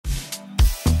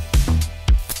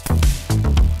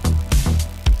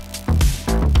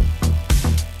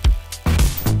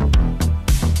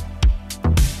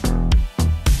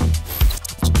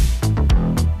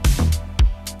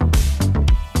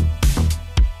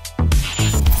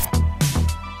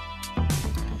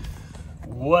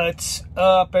What's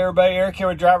up, everybody? Eric here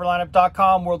with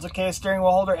driverlineup.com, world's okay steering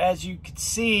wheel holder. As you can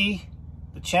see,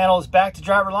 the channel is back to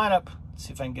driver lineup. Let's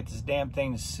see if I can get this damn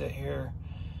thing to sit here.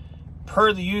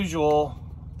 Per the usual,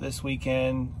 this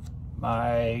weekend,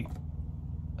 my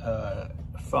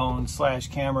phone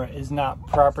 / camera is not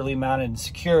properly mounted and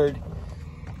secured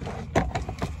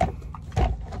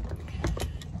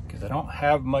because I don't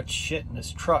have much shit in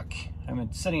this truck.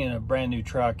 I'm sitting in a brand new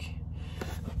truck.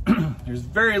 There's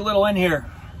very little in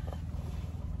here.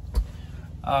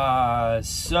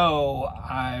 So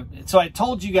I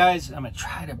told you guys I'm gonna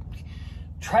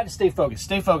try to stay focused.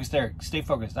 Stay focused, Eric. Stay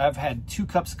focused. I've had 2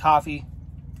 cups of coffee,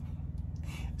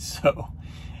 so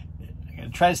I'm gonna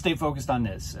try to stay focused on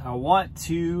this. I want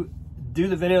to do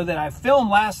the video that I filmed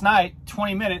last night,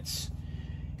 20 minutes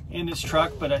in this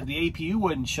truck, but the APU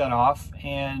wouldn't shut off,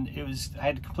 and I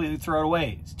had to completely throw it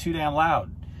away. It's too damn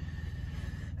loud.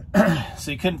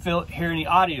 So you couldn't hear any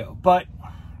audio. But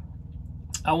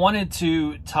I wanted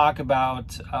to talk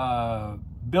about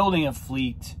building a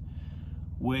fleet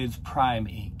with Prime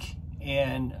Inc.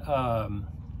 And,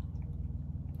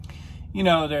 you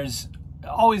know, there's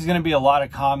always going to be a lot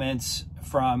of comments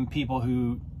from people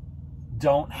who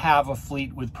don't have a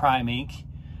fleet with Prime Inc.,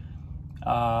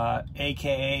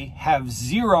 aka have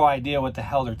zero idea what the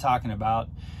hell they're talking about,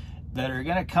 that are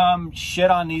gonna come shit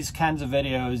on these kinds of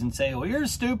videos and say, well, you're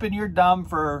stupid, you're dumb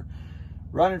for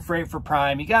running freight for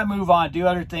Prime, you gotta move on, do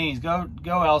other things, go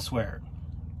elsewhere.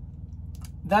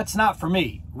 That's not for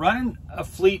me. Running a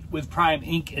fleet with Prime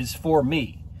Inc. is for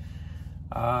me.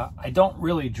 I don't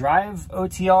really drive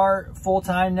OTR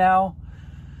full-time now.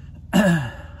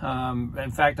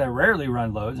 In fact, I rarely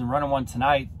run loads. I'm running one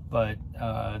tonight, but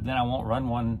then I won't run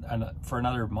one for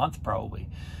another month probably.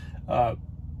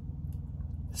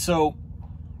 So,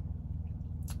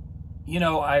 you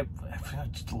know, I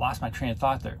just lost my train of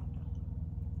thought there.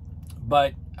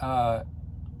 But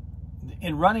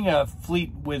in running a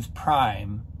fleet with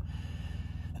Prime,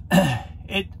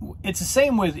 it's the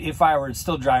same with if I were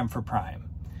still driving for Prime.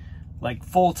 Like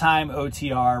full-time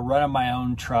OTR, running my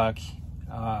own truck.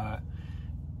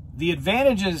 The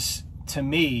advantages to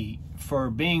me for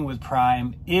being with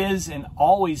Prime is and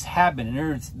always have been, and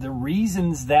there's the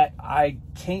reasons that I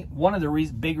came, one of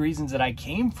the big reasons that I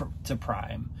came to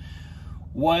Prime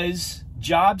was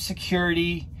job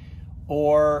security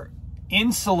or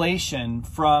insulation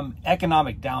from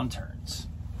economic downturns.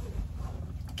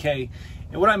 Okay,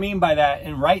 and what I mean by that,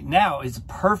 and right now is a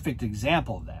perfect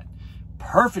example of that.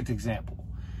 Perfect example.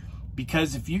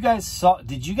 Because if you guys saw,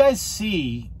 did you guys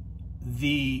see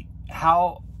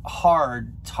how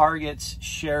hard Target's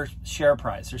share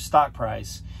price or stock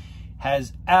price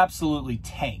has absolutely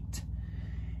tanked?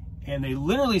 And they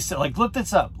literally said, like, look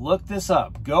this up,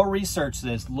 go research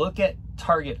this, look at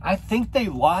Target. I think they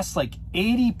lost like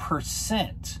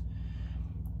 80%,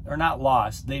 or not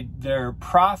lost, their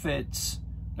profit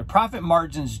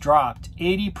margins dropped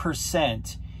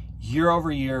 80% year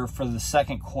over year for the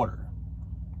second quarter.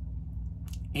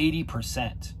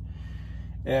 80%.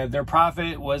 Their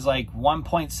profit was like 1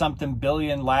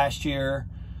 billion last year,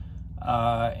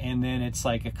 and then it's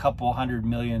like a couple $100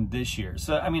 million this year.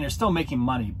 So, I mean, they're still making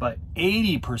money, but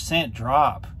 80%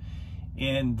 drop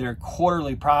in their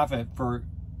quarterly profit for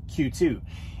Q2.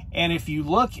 And if you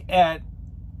look at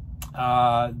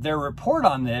their report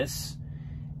on this,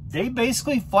 they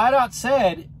basically flat out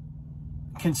said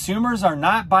consumers are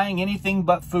not buying anything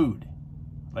but food.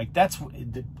 Like, that's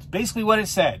basically what it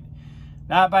said.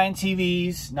 Not buying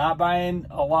TVs, not buying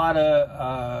a lot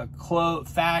of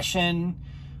fashion,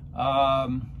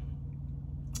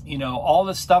 you know, all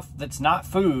the stuff that's not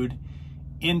food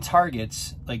in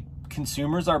Targets. Like,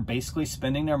 consumers are basically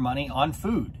spending their money on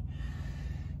food.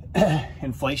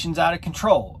 Inflation's out of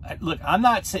control. Look, I'm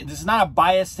not saying, this is not a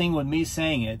biased thing with me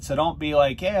saying it, so don't be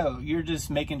like, yeah, you're just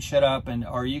making shit up,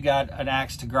 or you got an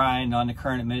axe to grind on the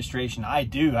current administration. I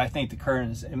do. I think the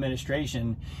current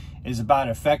administration is about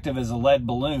effective as a lead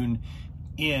balloon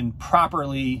in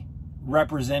properly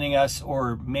representing us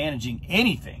or managing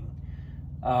anything.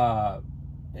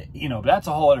 You know, that's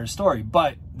a whole other story.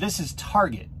 But this is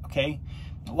Target, okay?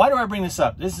 Why do I bring this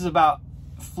up? This is about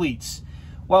fleets.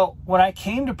 Well, when I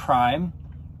came to Prime,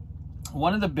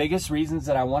 one of the biggest reasons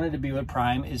that I wanted to be with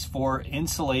Prime is for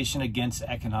insulation against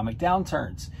economic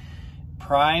downturns.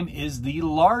 Prime is the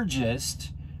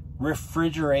largest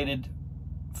refrigerated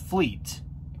fleet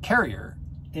carrier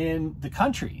in the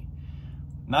country.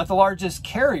 Not the largest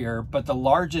carrier, but the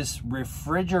largest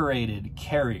refrigerated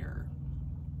carrier.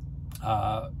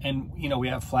 And, you know, we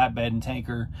have flatbed and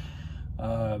tanker,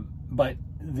 but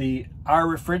our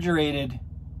refrigerated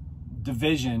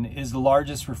division is the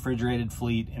largest refrigerated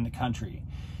fleet in the country.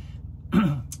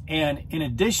 And in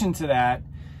addition to that,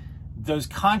 those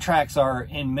contracts are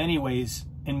in many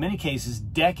cases,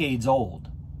 decades old.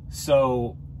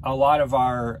 So a lot of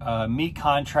our meat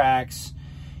contracts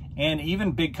and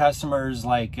even big customers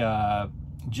like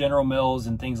General Mills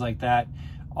and things like that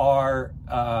are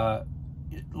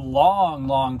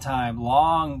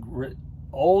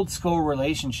old school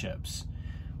relationships.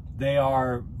 They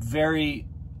are very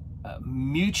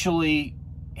mutually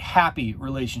happy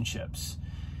relationships.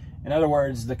 In other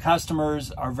words, the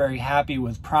customers are very happy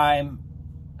with Prime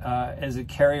as a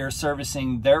carrier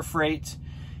servicing their freight,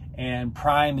 and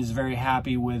Prime is very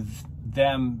happy with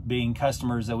them being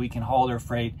customers that we can haul their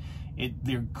freight.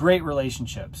 They're great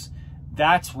relationships.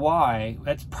 That's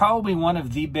probably one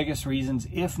of the biggest reasons,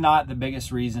 if not the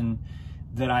biggest reason,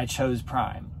 that I chose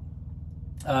Prime.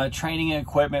 Training and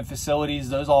equipment, facilities,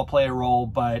 those all play a role,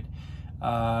 but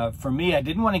for me, I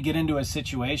didn't want to get into a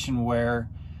situation where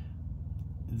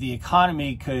the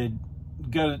economy could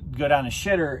go down a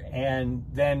shitter, and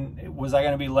then was I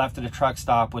going to be left at a truck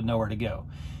stop with nowhere to go?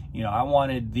 You know, I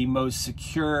wanted the most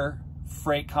secure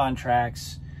freight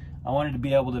contracts. I wanted to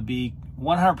be able to be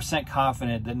 100%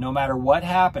 confident that no matter what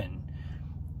happened,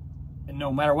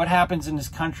 no matter what happens in this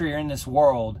country or in this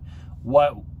world,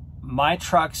 what my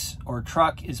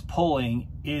truck is pulling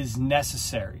is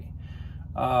necessary.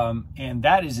 And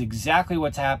that is exactly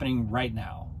what's happening right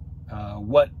now.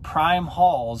 What Prime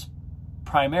hauls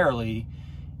primarily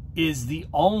is the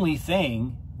only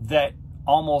thing that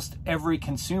almost every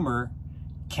consumer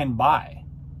can buy.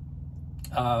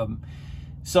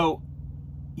 So,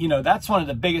 you know, that's one of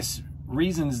the biggest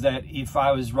reasons that if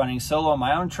I was running solo on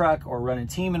my own truck or run a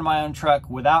team in my own truck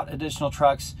without additional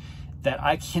trucks, that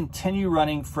I continue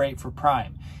running freight for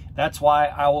Prime. That's why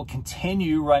I will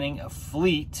continue running a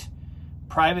fleet,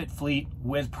 private fleet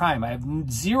with Prime. I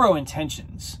have zero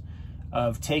intentions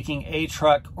of taking a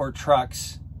truck or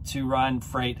trucks to run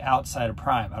freight outside of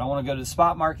Prime. I don't want to go to the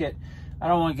spot market. I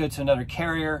don't want to go to another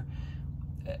carrier.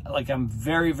 Like, I'm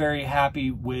very, very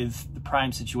happy with the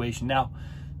Prime situation. Now,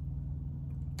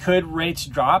 could rates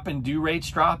drop, and do rates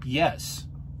drop? Yes.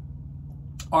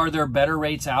 Are there better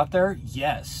rates out there?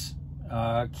 Yes.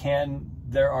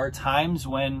 There are times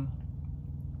when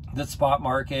the spot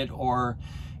market or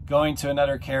going to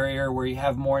another carrier where you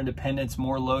have more independence,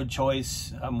 more load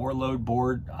choice, more load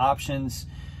board options,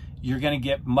 you're going to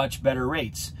get much better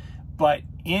rates. But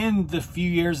in the few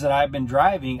years that I've been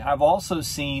driving, I've also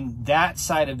seen that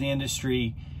side of the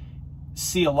industry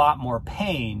see a lot more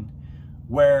pain,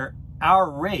 where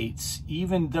our rates,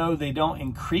 even though they don't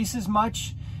increase as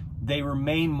much, they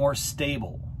remain more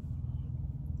stable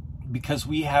because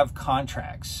we have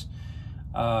contracts.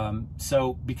 But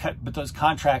those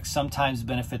contracts sometimes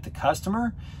benefit the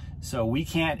customer, so we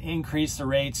can't increase the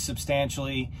rates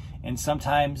substantially, and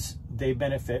sometimes they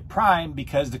benefit Prime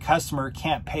because the customer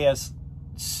can't pay us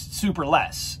super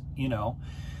less, you know.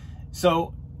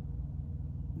 So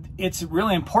it's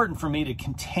really important for me to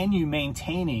continue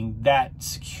maintaining that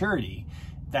security,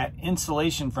 that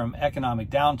insulation from economic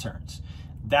downturns.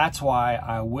 That's why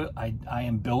I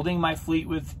am building my fleet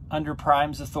under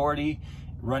Prime's authority,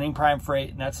 running Prime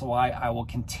Freight, and that's why I will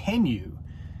continue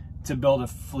to build a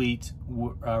fleet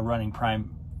running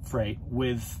Prime Freight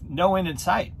with no end in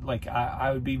sight. Like,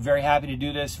 I would be very happy to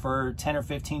do this for 10 or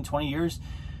 15, 20 years.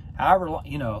 However,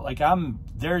 you know, like,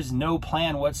 there's no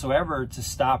plan whatsoever to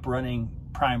stop running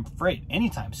Prime Freight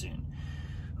anytime soon.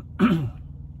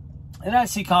 And I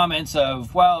see comments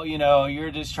of, well, you know,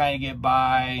 you're just trying to get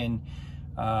by and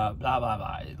blah, blah,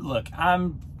 blah. Look,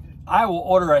 I will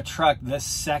order a truck the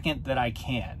second that I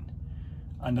can,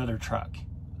 another truck.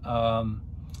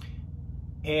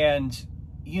 And,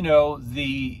 you know,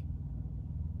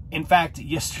 in fact,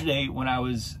 yesterday when I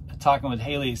was talking with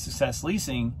Haley at Success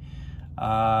Leasing,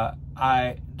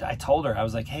 I told her, I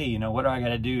was like, hey, you know, what do I got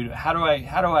to do? How do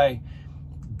I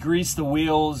grease the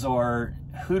wheels, or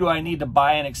who do I need to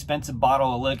buy an expensive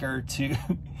bottle of liquor to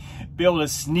be able to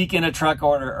sneak in a truck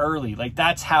order early? Like,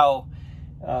 that's how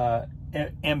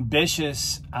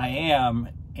ambitious I am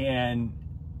and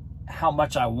how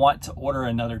much I want to order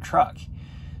another truck.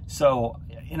 So,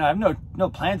 you know, I have no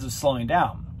plans of slowing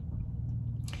down.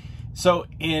 I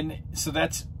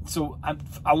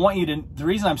want you to, the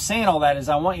reason I'm saying all that is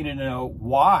I want you to know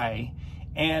why,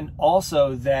 and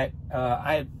also that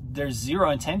there's zero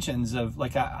intentions of,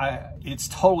 like, it's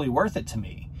totally worth it to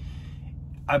me.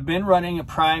 I've been running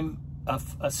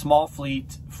a small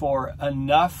fleet for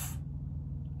enough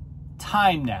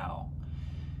time now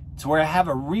to where I have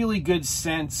a really good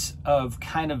sense of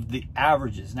kind of the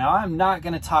averages. Now, I'm not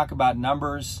going to talk about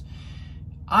numbers.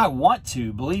 I want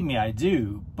to, believe me, I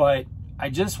do, but I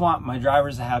just want my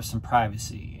drivers to have some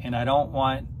privacy, and I don't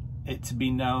want it to be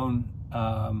known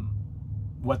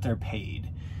what they're paid.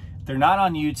 They're not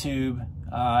on YouTube.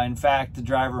 In fact, the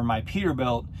driver my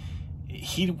Peterbilt,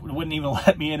 he wouldn't even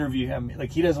let me interview him.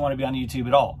 Like, he doesn't want to be on YouTube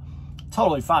at all.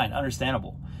 Totally fine,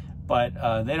 understandable. But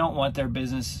they don't want their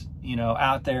business, you know,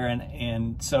 out there.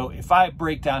 And so if I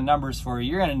break down numbers for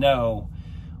you, you're going to know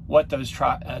what those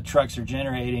trucks are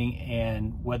generating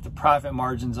and what the profit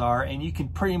margins are, and you can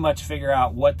pretty much figure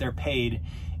out what they're paid.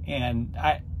 And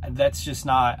that's just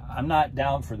not, I'm not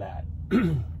down for that.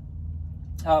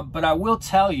 But I will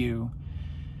tell you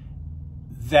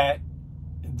that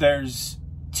there's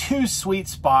two sweet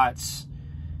spots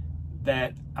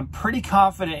that I'm pretty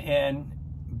confident in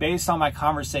based on my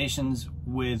conversations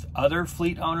with other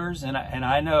fleet owners. And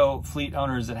I know fleet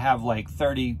owners that have like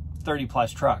 30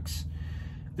 plus trucks.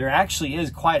 There actually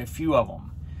is quite a few of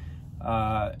them.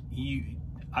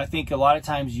 I think a lot of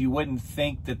times you wouldn't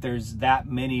think that there's that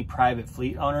many private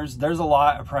fleet owners. There's a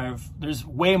lot of there's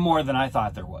way more than I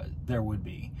thought there would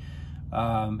be.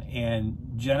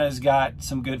 And Jenna's got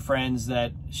some good friends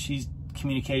that she's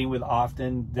communicating with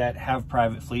often that have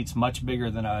private fleets much bigger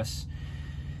than us.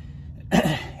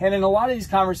 And in a lot of these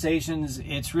conversations,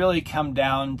 it's really come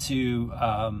down to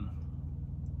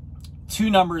two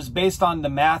numbers based on the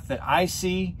math that I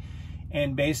see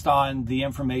and based on the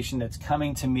information that's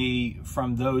coming to me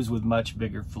from those with much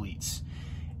bigger fleets.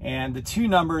 And the two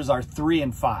numbers are 3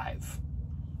 and 5.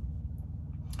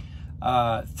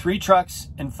 3 trucks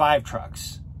and 5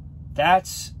 trucks.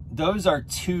 Those are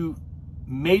two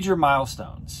major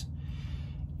milestones.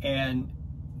 And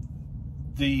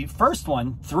the first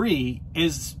one, 3,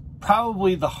 is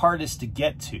probably the hardest to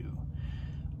get to.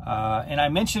 And I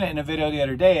mentioned it in a video the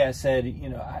other day. I said, you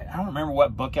know, I don't remember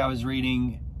what book I was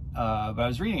reading, but I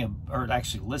was reading, or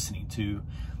actually listening to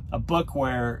a book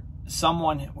where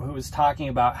someone who was talking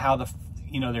about how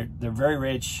they're very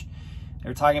rich.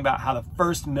 They're talking about how the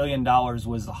first $1 million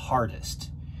was the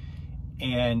hardest.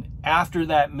 And after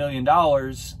that $1 million,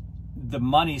 the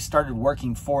money started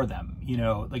working for them. You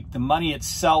know, like the money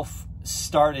itself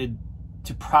started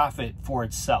to profit for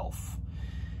itself.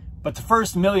 But the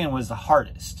first $1 million was the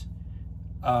hardest.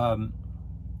 And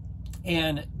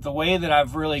the way that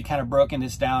I've really kind of broken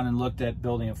this down and looked at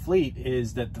building a fleet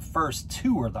is that the first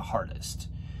 2 are the hardest.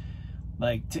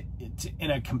 Like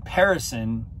in a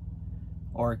comparison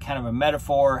or kind of a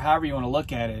metaphor, however you want to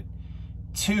look at it,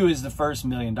 2 is the first $1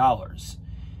 million,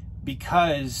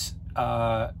 because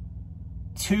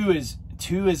 2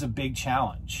 is a big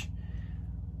challenge.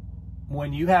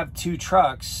 When you have 2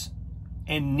 trucks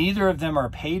and neither of them are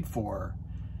paid for,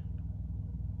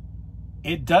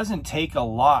 it doesn't take a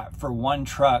lot for one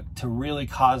truck to really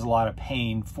cause a lot of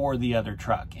pain for the other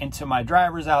truck. And to my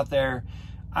drivers out there,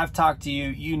 I've talked to you,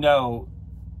 you know,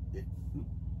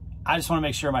 I just want to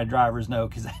make sure my drivers know,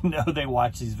 because I know they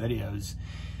watch these videos.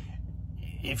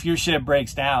 If your shit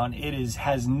breaks down,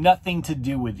 has nothing to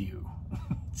do with you.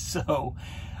 So,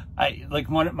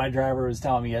 my driver was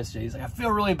telling me yesterday, he's like, I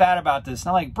feel really bad about this. And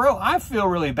I'm like, bro, I feel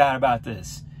really bad about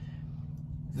this.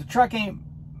 The truck ain't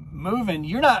moving.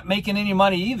 You're not making any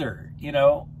money either, you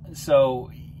know?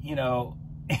 So, you know,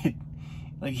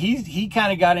 like he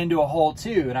kind of got into a hole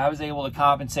too, and I was able to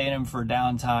compensate him for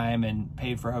downtime and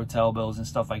pay for hotel bills and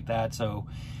stuff like that. So,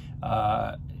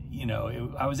 you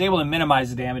know, I was able to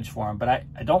minimize the damage for him. But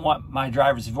I don't want my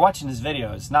drivers, if you're watching this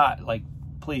video, it's not like,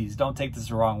 please don't take this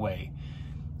the wrong way.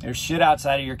 There's shit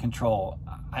outside of your control.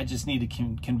 I just need to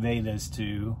convey this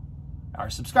to our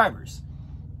subscribers.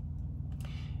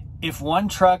 If one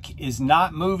truck is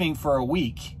not moving for a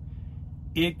week,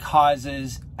 it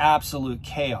causes absolute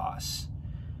chaos,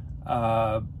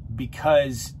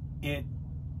 because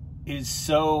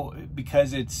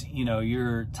it's, you know,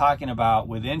 you're talking about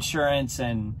with insurance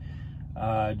and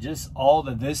just all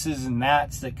the thises and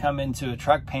that's that come into a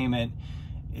truck payment.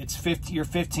 You're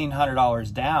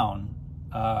 $1,500 down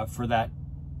for that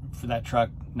truck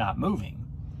not moving.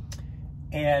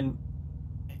 And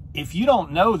if you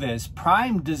don't know this,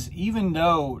 Prime even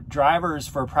though drivers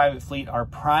for a private fleet are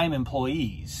Prime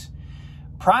employees,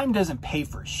 Prime doesn't pay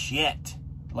for shit,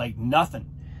 like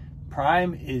nothing.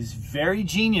 Prime is very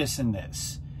genius in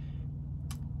this.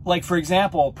 Like, for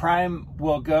example, Prime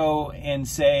will go and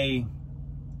say,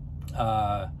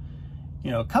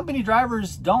 you know, company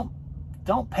drivers don't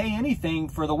pay anything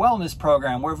for the wellness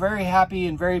program. We're very happy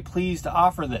and very pleased to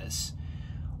offer this.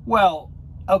 Well,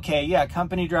 okay, yeah,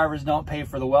 company drivers don't pay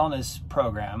for the wellness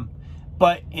program,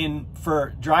 but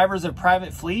for drivers of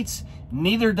private fleets,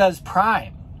 neither does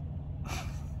Prime.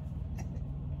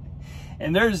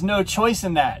 And there's no choice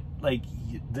in that. Like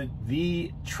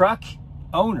the truck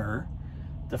owner,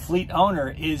 The fleet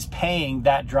owner is paying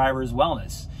that driver's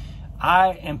wellness.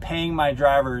 I am paying my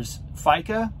drivers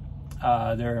FICA,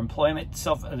 their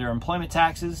employment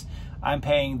taxes. I'm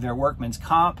paying their workman's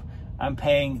comp. I'm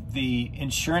paying the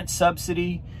insurance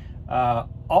subsidy,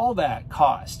 all that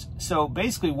cost. So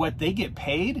basically what they get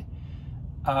paid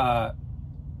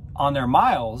on their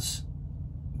miles,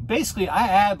 basically I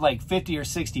add like 50 or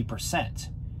 60%.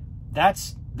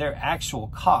 That's their actual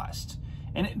cost.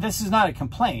 And this is not a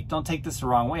complaint. Don't take this the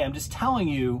wrong way. I'm just telling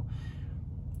you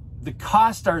the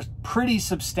costs are pretty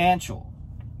substantial.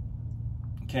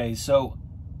 Okay, so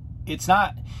it's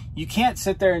not, you can't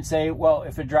sit there and say, well,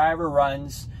 if a driver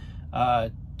runs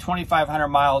 2,500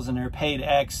 miles and they're paid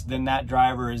X, then that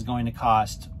driver is going to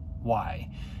cost Y,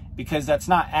 because that's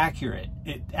not accurate.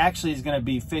 It actually is going to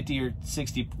be 50 or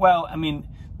 60. Well, I mean,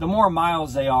 the more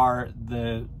miles they are,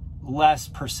 the less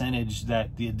percentage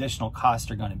that the additional costs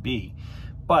are going to be.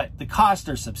 But the costs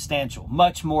are substantial,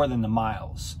 much more than the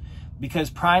miles, because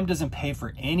Prime doesn't pay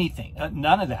for anything.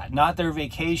 None of that. Not their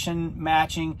vacation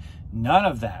matching, none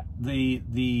of that. The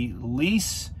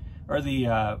lease or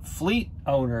the fleet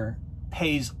owner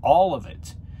pays all of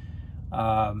it.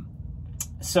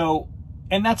 So,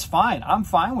 and that's fine. I'm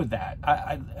fine with that.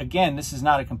 Again, this is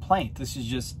not a complaint. This is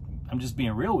just, I'm just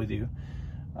being real with you.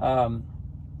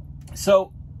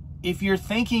 So if you're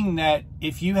thinking that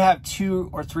if you have 2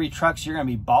 or 3 trucks, you're going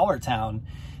to be baller town,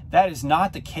 that is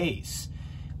not the case.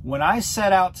 When I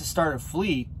set out to start a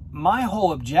fleet, my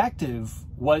whole objective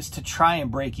was to try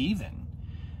and break even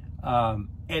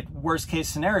at worst case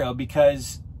scenario,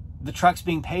 because the truck's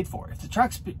being paid for.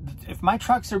 If my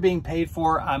trucks are being paid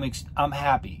for, I'm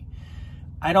happy.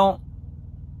 I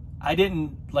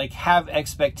didn't like have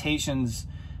expectations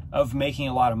of making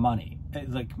a lot of money.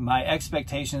 Like my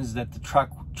expectations that the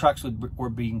trucks were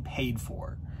being paid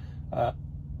for.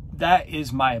 That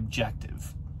is my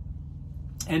objective.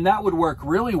 And that would work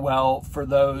really well for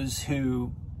those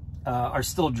who are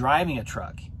still driving a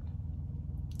truck.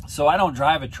 So I don't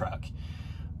drive a truck,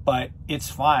 but it's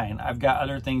fine. I've got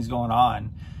other things going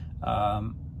on.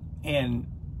 And,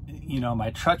 you know,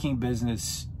 my trucking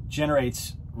business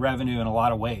generates revenue in a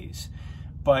lot of ways.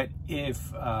 But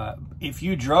if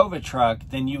you drove a truck,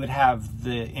 then you would have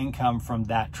the income from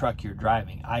that truck you're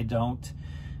driving. I don't.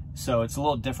 So it's a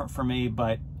little different for me.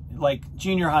 But like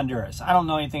Junior Honduras, I don't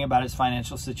know anything about his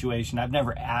financial situation. I've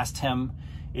never asked him.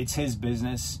 It's his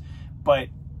business. But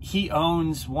he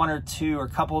owns 1 or 2 or a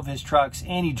couple of his trucks,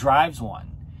 and he drives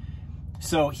one.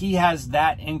 So he has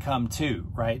that income too,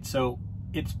 right? So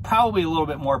it's probably a little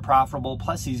bit more profitable.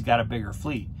 Plus he's got a bigger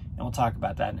fleet, and we'll talk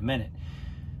about that in a minute.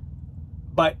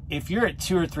 But if you're at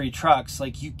 2 or 3 trucks,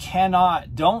 like you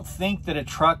don't think that a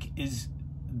truck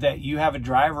that you have a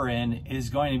driver in is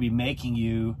going to be making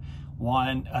you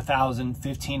 $1,000,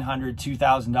 $1,500,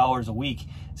 $2,000 a week.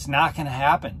 It's not going to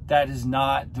happen. That is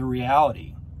not the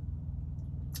reality.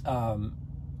 And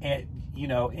you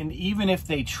know, and even if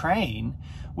they train,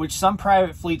 which some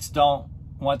private fleets don't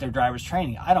want their drivers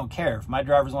training, I don't care. If my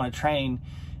drivers want to train,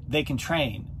 they can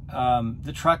train.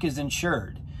 The truck is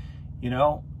insured, you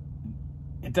know.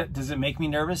 Does it make me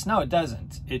nervous? No, it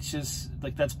doesn't. It's just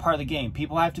like, that's part of the game.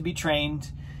 People have to be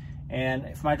trained. And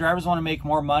if my drivers want to make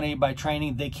more money by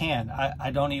training, they can.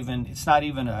 It's not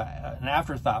even an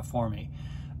afterthought for me.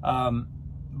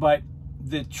 But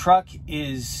the truck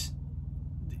is,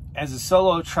 as a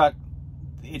solo truck,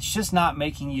 it's just not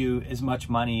making you as much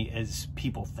money as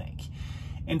people think.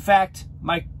 In fact,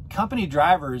 my company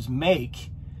drivers make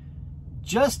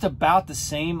just about the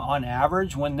same on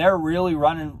average when they're really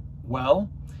running well.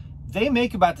 They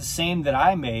make about the same that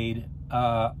I made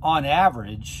on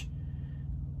average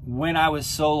when I was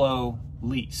solo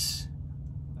lease.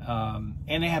 And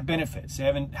they have benefits. They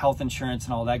have health insurance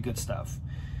and all that good stuff.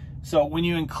 So when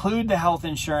you include the health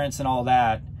insurance and all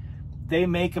that, they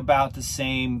make about the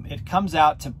same. It comes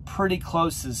out to pretty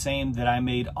close to the same that I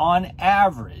made on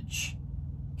average.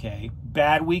 Okay,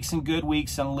 bad weeks and good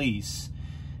weeks on lease,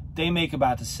 they make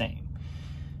about the same.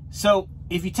 So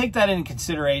if you take that into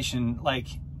consideration, like,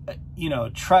 you know,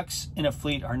 trucks in a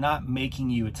fleet are not making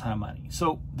you a ton of money.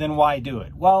 So then why do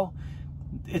it? Well,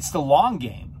 it's the long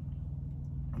game,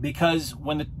 because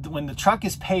when the truck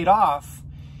is paid off,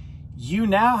 you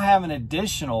now have an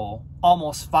additional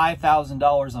almost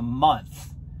 $5,000 a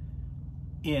month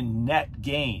in net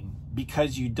gain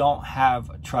because you don't have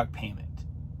a truck payment,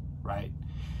 right?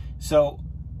 So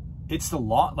it's the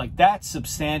long, like, that's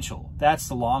substantial. That's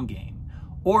the long game.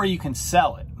 Or you can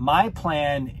sell it. My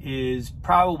plan is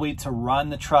probably to run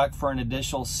the truck for an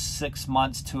additional 6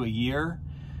 months to a year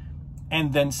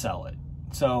and then sell it.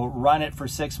 So run it for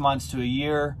 6 months to a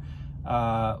year,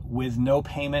 with no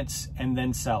payments and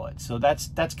then sell it. So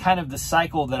that's kind of the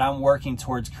cycle that I'm working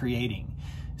towards creating.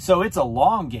 So it's a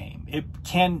long game. It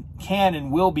can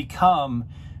and will become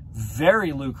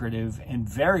very lucrative and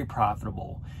very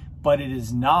profitable, but it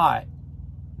is not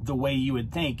the way you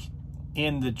would think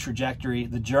in the trajectory,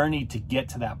 the journey to get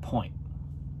to that point.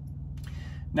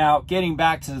 Now, getting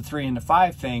back to the 3 and the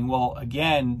 5 thing, well,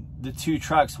 again, the 2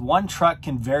 trucks, one truck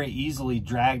can very easily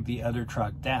drag the other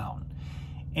truck down.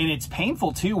 And it's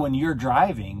painful too when you're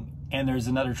driving and there's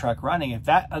another truck running. If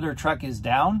that other truck is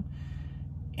down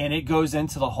and it goes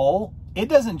into the hole, it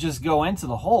doesn't just go into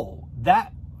the hole.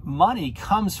 That money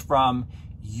comes from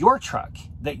your truck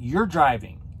that you're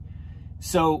driving.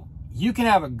 So you can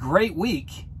have a great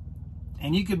week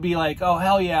and you could be like, oh,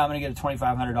 hell yeah, I'm going to get a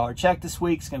 $2,500 check this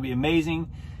week. It's going to be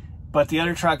amazing. But the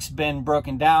other truck's been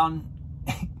broken down.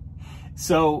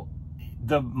 So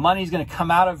the money's going to come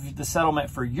out of the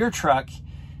settlement for your truck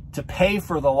to pay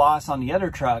for the loss on the other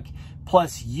truck.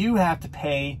 Plus you have to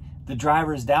pay the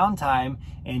driver's downtime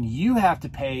and you have to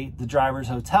pay the driver's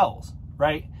hotels,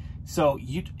 right? So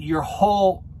your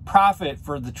whole profit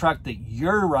for the truck that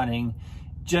you're running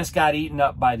just got eaten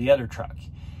up by the other truck.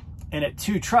 And at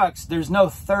 2 trucks, there's no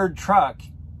third truck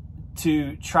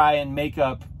to try and make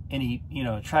up any,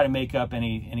 try to make up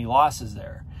any losses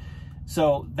there.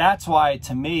 So that's why,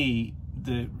 to me,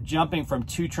 the jumping from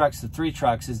 2 trucks to 3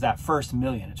 trucks is that first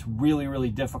million. It's really, really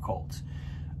difficult.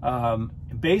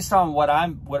 Based on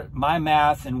what my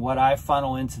math and what I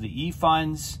funnel into the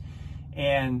e-funds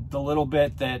and the little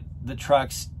bit that the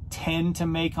trucks tend to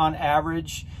make on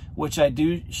average, which I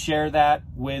do share that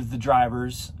with the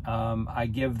drivers. I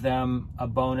give them a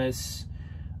bonus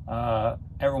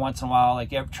every once in a while,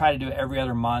 like try to do it every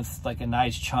other month, like a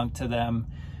nice chunk to them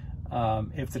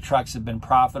if the trucks have been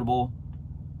profitable,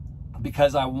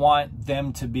 because I want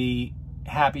them to be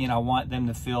happy and I want them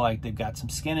to feel like they've got some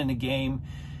skin in the game,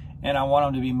 and I want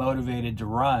them to be motivated to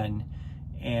run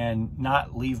and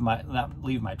not leave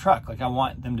my truck. Like, I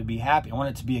want them to be happy. I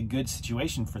want it to be a good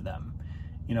situation for them.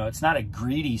 It's not a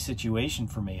greedy situation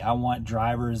for me. I want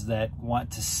drivers that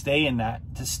want to stay in that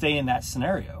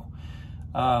scenario.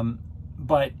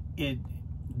 But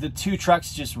the 2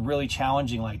 trucks just really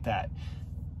challenging like that.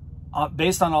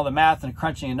 Based on all the math and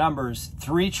crunching of numbers,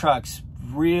 3 trucks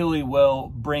really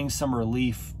will bring some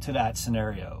relief to that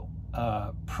scenario,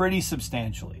 pretty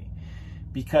substantially,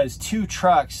 because 2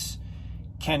 trucks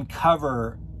can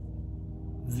cover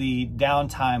the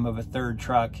downtime of a third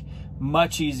truck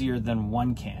much easier than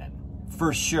 1 can,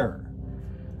 for sure.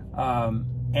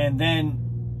 And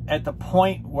then at the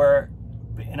point where,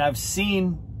 and I've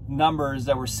seen numbers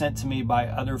that were sent to me by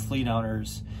other fleet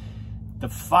owners, the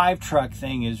 5 truck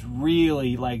thing is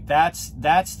really like, that's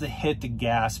the hit the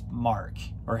gas mark,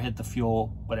 or hit the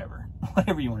fuel, whatever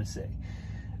you want to say.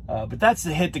 But that's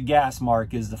the hit the gas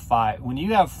mark, is the 5. When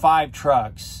you have 5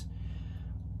 trucks,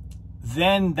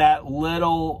 then that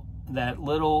little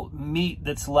meat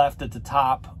that's left at the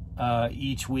top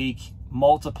each week,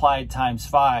 multiplied times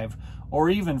 5, or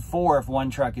even 4 if 1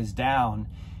 truck is down,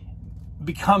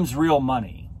 becomes real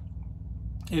money.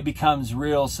 It becomes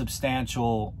real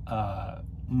substantial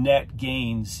net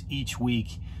gains each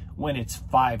week when it's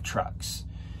 5 trucks.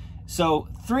 So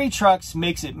 3 trucks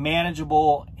makes it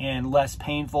manageable and less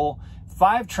painful.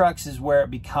 5 trucks is where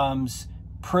it becomes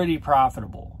pretty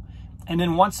profitable. And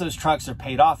then once those trucks are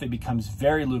paid off, it becomes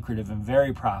very lucrative and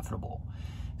very profitable.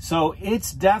 So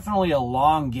it's definitely a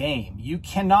long game. You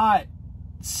cannot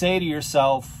say to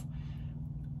yourself,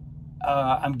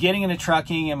 I'm getting into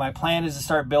trucking and my plan is to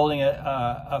start building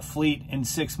a fleet in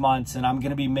 6 months and I'm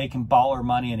going to be making baller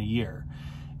money in a year.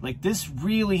 Like, this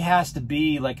really has to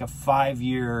be like a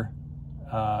 5-year,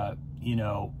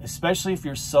 especially if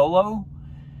you're solo,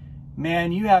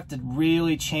 man, you have to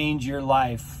really change your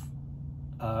life.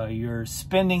 Your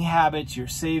spending habits, your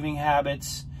saving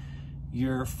habits,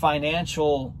 your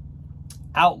financial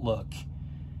outlook,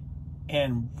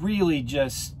 and really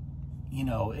just,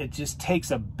 it just takes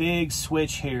a big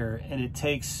switch here, and it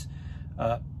takes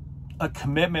a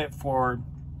commitment for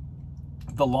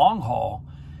the long haul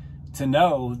to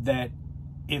know that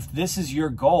if this is your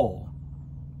goal,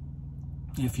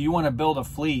 if you want to build a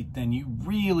fleet, then you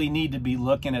really need to be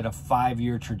looking at a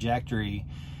 5-year trajectory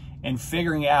and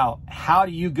figuring out, how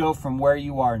do you go from where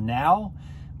you are now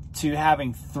to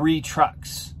having 3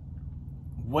 trucks?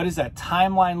 What does that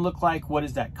timeline look like? What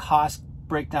is that cost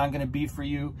breakdown going to be for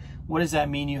you? What does that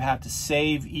mean you have to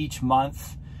save each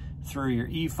month through your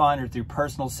e-fund or through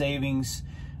personal savings?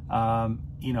 How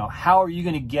are you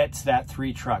going to get to that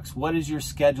 3 trucks? What is your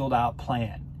scheduled out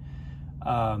plan?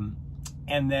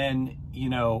 And then you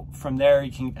know, from there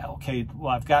you can, okay,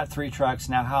 well, I've got 3 trucks.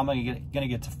 Now how am I going to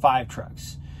get to 5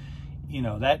 trucks? You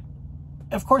know, that,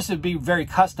 of course, it'd be very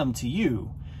custom to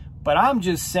you, but I'm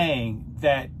just saying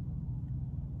that,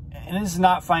 and this is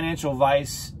not financial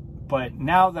advice, but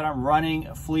now that I'm running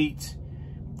a fleet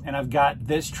and I've got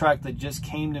this truck that just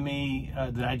came to me,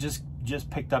 that I just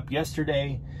picked up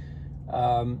yesterday,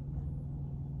 I'm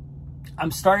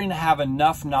starting to have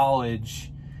enough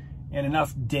knowledge and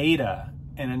enough data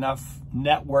and enough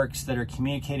networks that are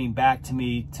communicating back to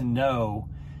me to know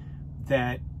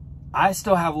that I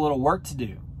still have a little work to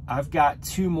do. I've got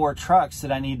 2 more trucks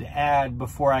that I need to add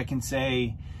before I can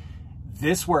say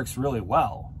this works really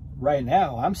well. Right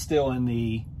now, I'm still in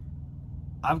the,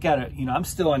 I've got to, you know, I'm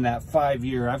still in that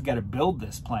 5-year, I've got to build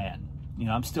this plan. You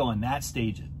know, I'm still in that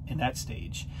stage,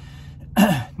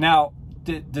 Now,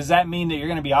 does that mean that you're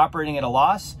going to be operating at a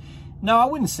loss? No, I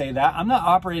wouldn't say that. I'm not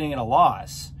operating at a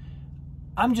loss.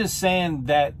 I'm just saying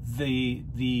that the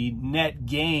net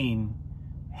gain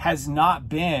has not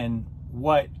been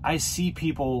what I see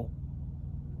people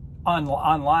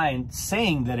online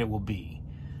saying that it will be.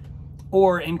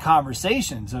 Or in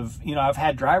conversations of, you know, I've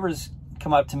had drivers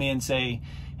come up to me and say,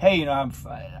 hey, you know,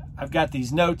 I've got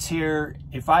these notes here.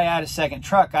 If I add a second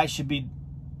truck, I should be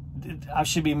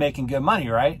making good money,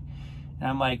 right? And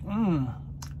I'm like,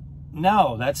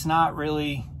 no, that's not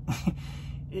really,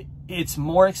 it's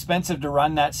more expensive to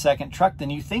run that second truck than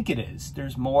you think it is.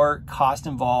 There's more cost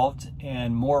involved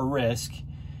and more risk.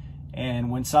 And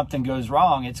when something goes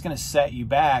wrong, it's going to set you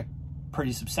back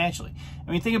pretty substantially.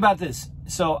 I mean, think about this.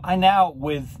 So I now,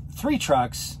 with 3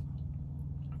 trucks,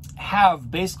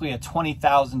 have basically a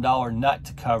 $20,000 nut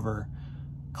to cover,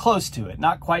 close to it.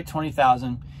 Not quite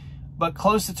 20,000, but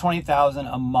close to 20,000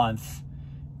 a month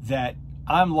that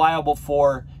I'm liable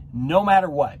for no matter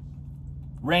what.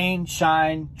 Rain,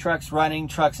 shine, trucks running,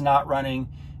 trucks not running,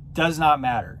 does not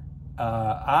matter.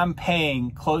 I'm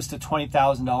paying close to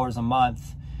 $20,000 a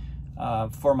month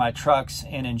for my trucks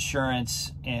and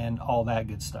insurance and all that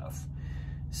good stuff.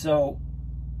 So,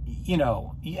 you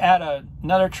know, you add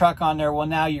another truck on there, well,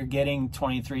 now you're getting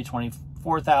 23,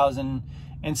 24,000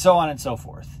 and so on and so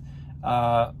forth.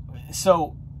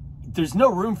 So there's no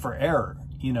room for error,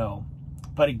 you know.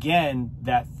 But again,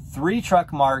 that 3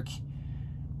 truck mark,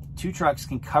 2 trucks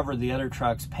can cover the other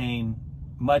trucks paying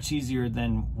much easier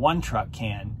than 1 truck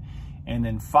can. And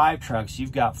then 5 trucks,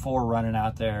 you've got 4 running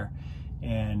out there.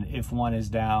 And if 1 is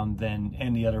down, then,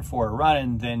 and the other 4 are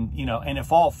running, then, you know, and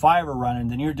if all 5 are running,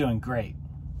 then you're doing great.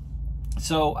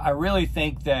 So I really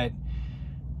think that,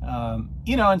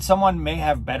 you know, and someone may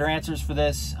have better answers for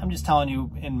this. I'm just telling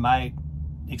you, in my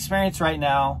experience right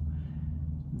now,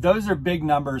 those are big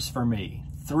numbers for me.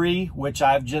 3, which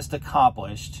I've just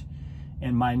accomplished,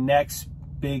 and my next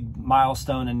big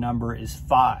milestone and number is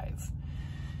 5.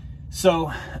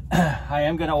 So I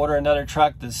am going to order another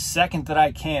truck the second that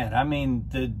I can. I mean,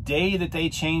 the day that they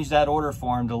change that order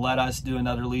form to let us do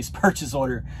another lease purchase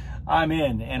order, I'm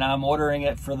in, and I'm ordering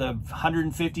it for the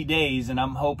 150 days, and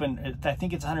I'm hoping, I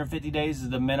think it's 150 days is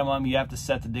the minimum. You have to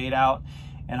set the date out,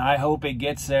 and I hope it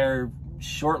gets there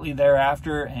shortly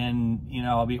thereafter, and, you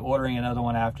know, I'll be ordering another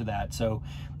one after that. So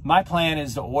my plan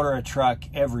is to order a truck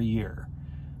every year,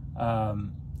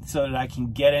 so that I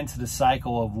can get into the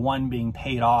cycle of one being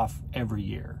paid off every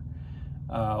year,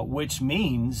 which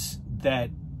means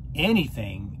that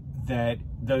anything that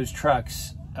those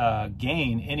trucks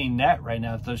gain, any net right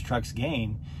now that those trucks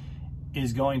gain,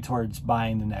 is going towards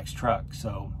buying the next truck.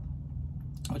 So,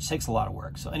 which takes a lot of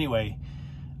work. So anyway,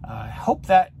 I hope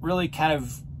that really kind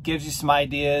of gives you some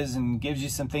ideas and gives you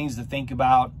some things to think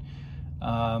about.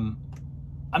 I'm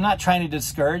not trying to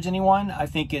discourage anyone. I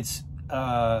think it's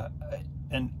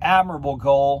an admirable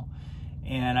goal,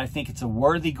 and I think it's a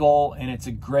worthy goal, and it's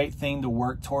a great thing to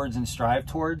work towards and strive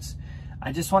towards.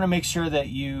 I just want to make sure that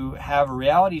you have a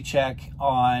reality check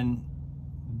on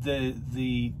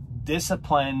the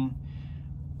discipline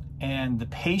and the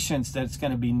patience that's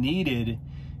going to be needed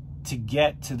to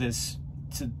get to this,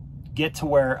 to get to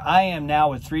where I am now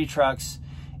with 3 trucks,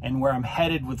 and where I'm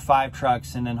headed with 5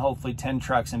 trucks, and then hopefully 10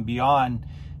 trucks and beyond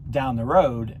down the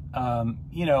road.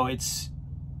 You know, it's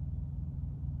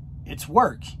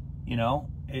work, you know,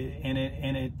 and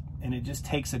it just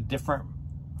takes a different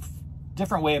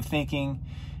way of thinking,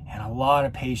 and a lot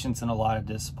of patience and a lot of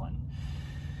discipline.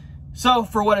 So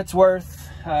for what it's worth,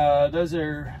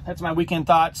 that's my weekend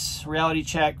thoughts, reality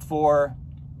check for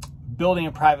building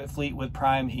a private fleet with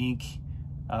Prime Inc.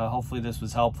 Hopefully this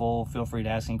was helpful. Feel free to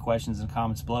ask any questions in the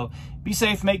comments below. Be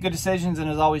safe, make good decisions, and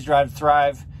as always, drive to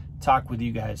thrive. Talk with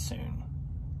you guys soon.